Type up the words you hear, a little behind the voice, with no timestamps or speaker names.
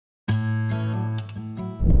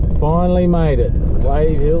Finally made it,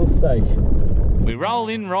 Wave Hill Station. We roll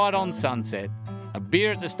in right on sunset. A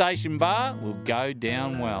beer at the station bar will go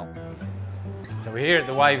down well. So we're here at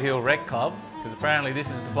the Wave Hill Rec Club, because apparently this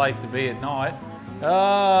is the place to be at night.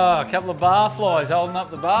 Oh, a couple of barflies holding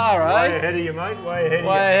up the bar, eh? Way ahead of you, mate, way ahead of you.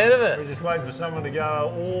 Way ahead of us. We're just waiting for someone to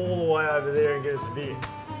go all the way over there and get us a beer.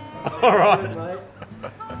 All right.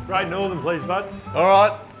 Great Northern, please, bud. All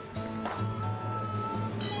right.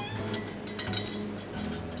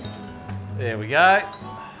 There we go.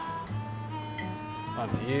 One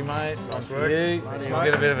for you, mate. One for you. We'll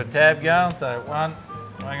get a bit of a tab going. So one,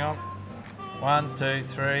 hang on. 1, 2,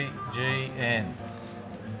 3, G, N.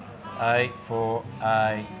 A for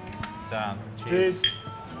A. Done. Cheers.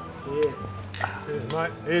 Cheers. Cheers,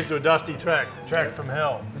 mate. Here's to a dusty track. Track from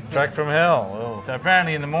hell. Track from hell. Well, so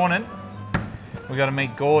apparently in the morning, we've got to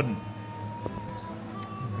meet Gordon.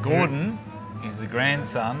 Gordon is the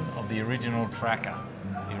grandson of the original tracker.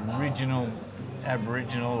 The original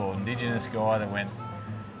Aboriginal or indigenous guy that went,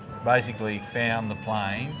 basically found the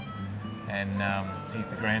plane, and he's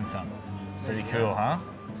the grandson. Pretty cool, huh?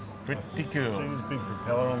 Pretty cool. See this big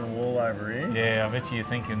propeller on the wall over here? Yeah, I bet you're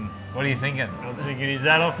thinking, what are you thinking? I'm thinking, is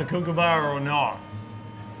that off the Kookaburra or not?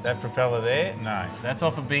 That propeller there? No, that's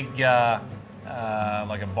off a big, like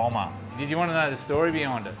a bomber. Did you want to know the story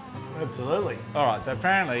behind it? Absolutely. All right, so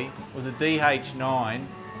apparently it was a DH-9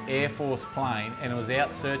 Air Force plane, and it was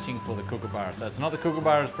out searching for the Kookaburra. So it's not the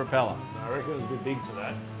Kookaburra's propeller. No, I reckon it was a bit big for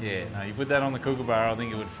that. Yeah, no, you put that on the Kookaburra, I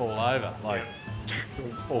think it would fall over, like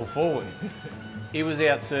fall forward. It was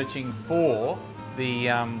out searching for the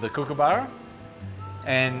Kookaburra,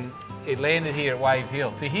 and it landed here at Wave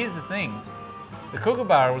Hill. See, here's the thing: the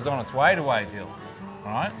Kookaburra was on its way to Wave Hill,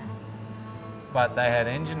 right? But they had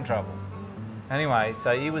engine trouble. Anyway,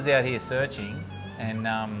 so he was out here searching, and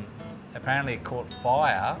apparently it caught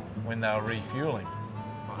fire when they were refueling.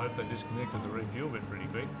 I hope they disconnected the refuel bit pretty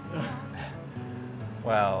quick.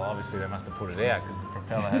 Well, obviously they must have put it out because the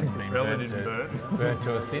propeller hasn't been burnt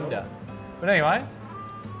to a cinder. But anyway,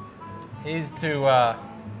 here's to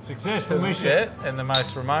successful the mission jet and the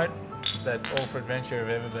most remote that All for Adventure have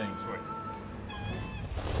ever been. Sweet.